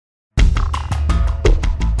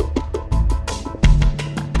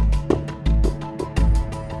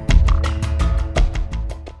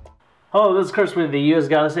Hello, this is Chris with the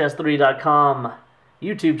USGalaxyS3.com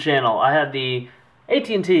YouTube channel. I have the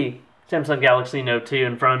AT&T Samsung Galaxy Note 2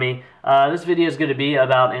 in front of me. This video is going to be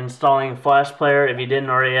about installing Flash Player. If you didn't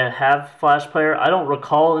already have Flash Player, I don't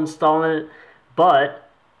recall installing it, but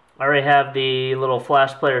I already have the little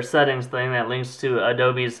Flash Player settings thing that links to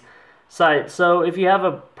Adobe's site. So if you have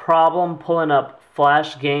a problem pulling up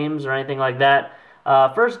Flash games or anything like that,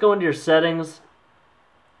 first go into your settings,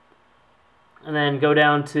 and then go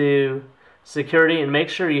down to security and make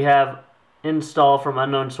sure you have install from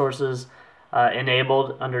unknown sources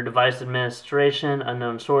enabled under device administration,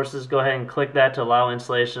 unknown sources. Go ahead and click that to allow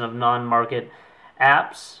installation of non-market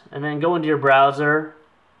apps, and then go into your browser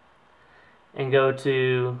and go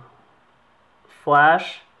to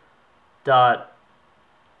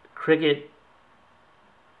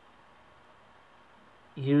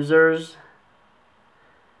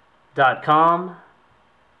flash.cricketusers.com.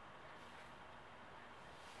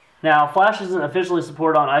 Now, Flash isn't officially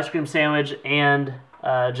supported on Ice Cream Sandwich and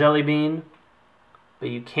Jelly Bean, but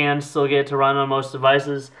you can still get it to run on most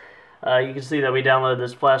devices. You can see that we downloaded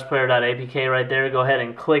this flashplayer.apk right there. Go ahead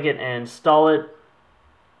and click it and install it.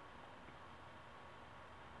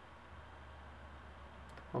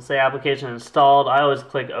 I'll say application installed. I always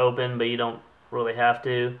click open, but you don't really have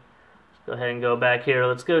to. Let's go ahead and go back here.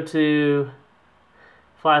 Let's go to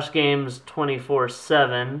Flash Games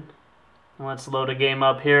 24/7. Let's load a game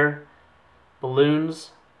up here. Balloons.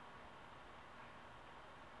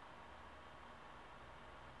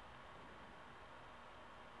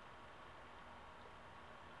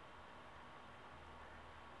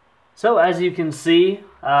 So as you can see,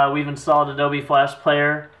 we've installed Adobe Flash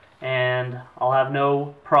Player, and I'll have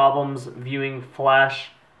no problems viewing Flash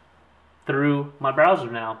through my browser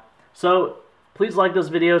now. So please like this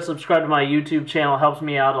video, subscribe to my YouTube channel. It helps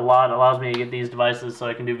me out a lot, allows me to get these devices so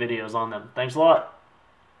I can do videos on them. Thanks a lot.